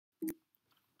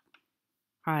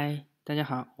嗨，大家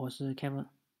好，我是 Kevin。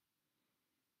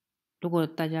如果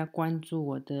大家关注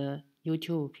我的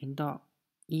YouTube 频道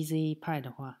EasyPi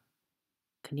的话，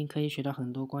肯定可以学到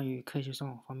很多关于科学上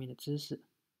网方面的知识。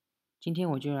今天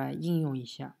我就来应用一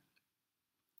下。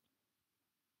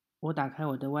我打开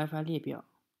我的 WiFi 列表，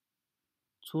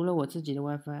除了我自己的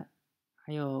WiFi，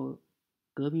还有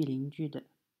隔壁邻居的，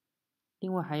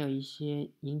另外还有一些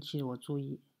引起了我注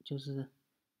意，就是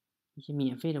一些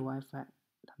免费的 WiFi，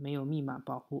它没有密码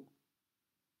保护。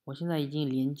我现在已经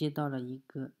连接到了一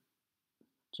个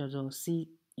叫做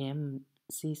CMCC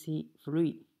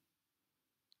Free，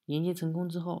 连接成功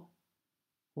之后，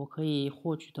我可以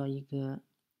获取到一个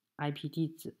IP 地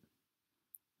址，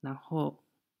然后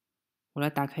我来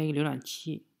打开一个浏览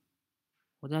器，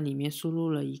我在里面输入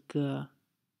了一个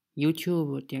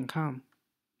youtube.com，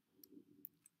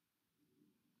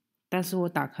 但是我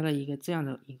打开了一个这样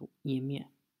的一个页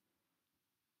面，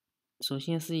首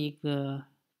先是一个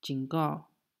警告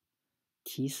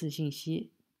提示信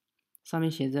息，上面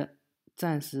写着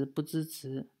暂时不支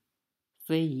持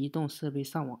非移动设备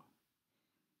上网。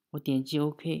我点击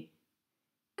OK，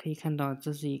 可以看到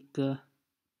这是一个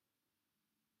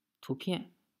图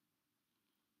片，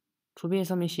图片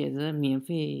上面写着免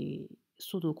费、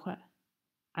速度快、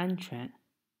安全。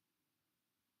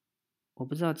我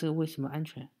不知道这个为什么安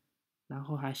全，然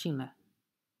后还信了。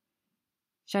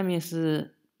下面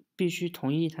是必须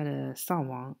同意它的上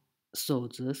网守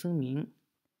则声明，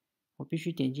我必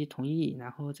须点击同意，然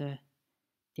后再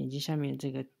点击下面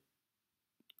这个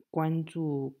关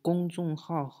注公众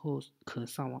号后可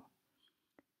上网。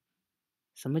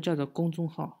什么叫做公众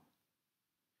号？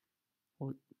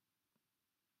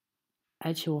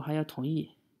而且我还要同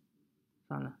意。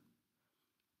算了，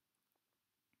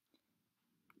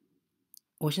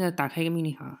我现在打开一个命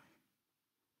令行，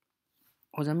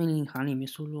我在命令行里面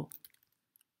输入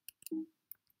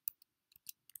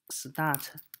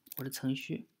start 我的程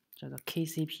序叫做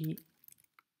KCP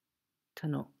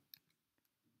Tunnel，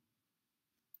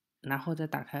 然后再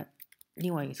打开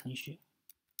另外一个程序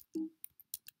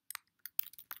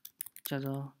叫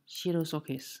做 Zero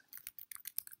Sockets。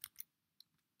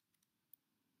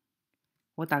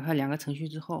我打开两个程序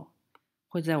之后，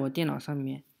会在我电脑上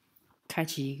面开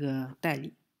启一个代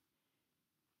理。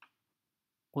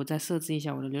我再设置一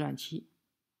下我的浏览器，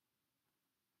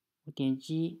我点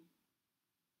击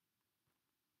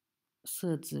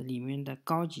设置里面的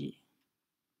高级，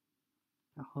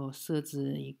然后设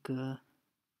置一个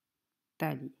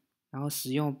代理，然后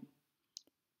使用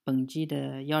本机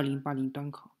的1080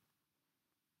端口，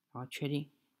然后确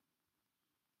定。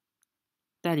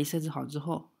代理设置好之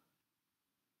后，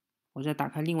我再打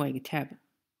开另外一个 tab，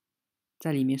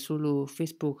 在里面输入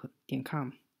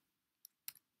facebook.com，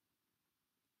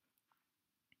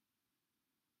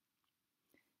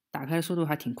 打开的速度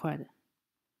还挺快的。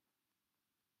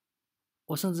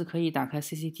我甚至可以打开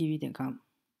cctv.com，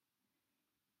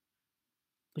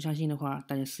 不相信的话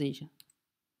大家试一下。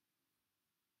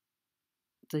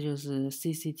这就是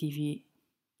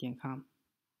cctv.com。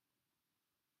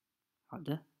 好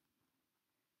的，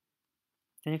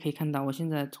大家可以看到我现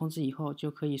在从此以后就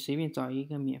可以随便找一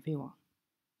个免费网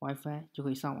WiFi 就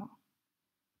可以上网，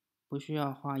不需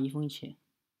要花1分钱，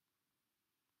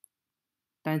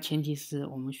但前提是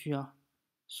我们需要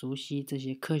熟悉这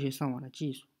些科学上网的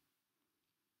技术。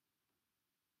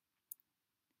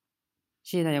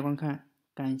谢谢大家观看，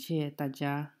感谢大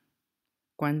家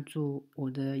关注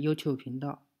我的 YouTube 频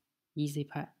道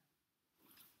EasyPi。